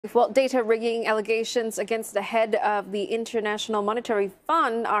Well, data rigging allegations against the head of the International Monetary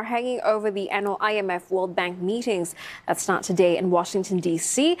Fund are hanging over the annual IMF-World Bank meetings that start today in Washington,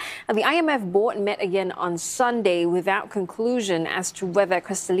 D.C. The IMF board met again on Sunday without conclusion as to whether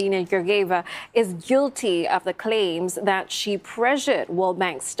Kristalina Georgieva is guilty of the claims that she pressured World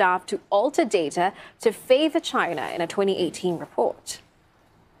Bank staff to alter data to favor China in a 2018 report.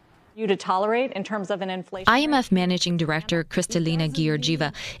 You to tolerate in terms of an inflation. IMF Managing Director Kristalina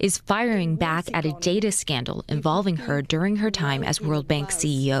Georgieva is firing back at a data scandal involving her during her time as World Bank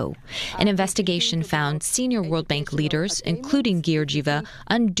CEO. An investigation found senior World Bank leaders, including Georgieva,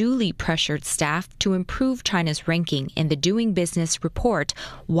 unduly pressured staff to improve China's ranking in the Doing Business report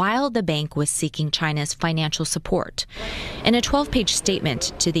while the bank was seeking China's financial support. In a 12-page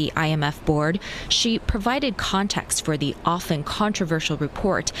statement to the IMF board, she provided context for the often controversial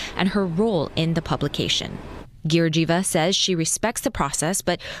report and her role in the publication. Georgieva says she respects the process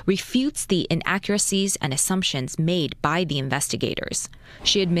but refutes the inaccuracies and assumptions made by the investigators.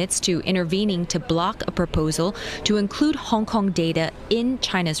 She admits to intervening to block a proposal to include Hong Kong data in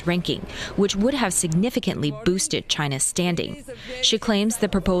China's ranking, which would have significantly boosted China's standing. She claims the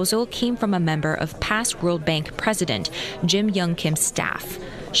proposal came from a member of past World Bank President Jim Young Kim's staff.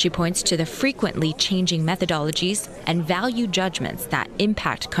 She points to the frequently changing methodologies and value judgments that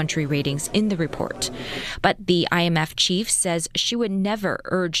impact country ratings in the report. But the IMF chief says she would never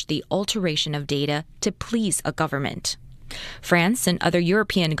urge the alteration of data to please a government. France and other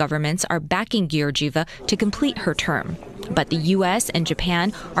European governments are backing Georgieva to complete her term. But the U.S. and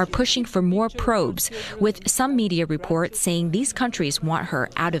Japan are pushing for more probes, with some media reports saying these countries want her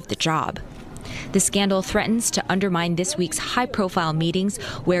out of the job. The scandal threatens to undermine this week's high-profile meetings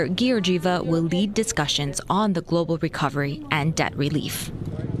where Georgieva will lead discussions on the global recovery and debt relief.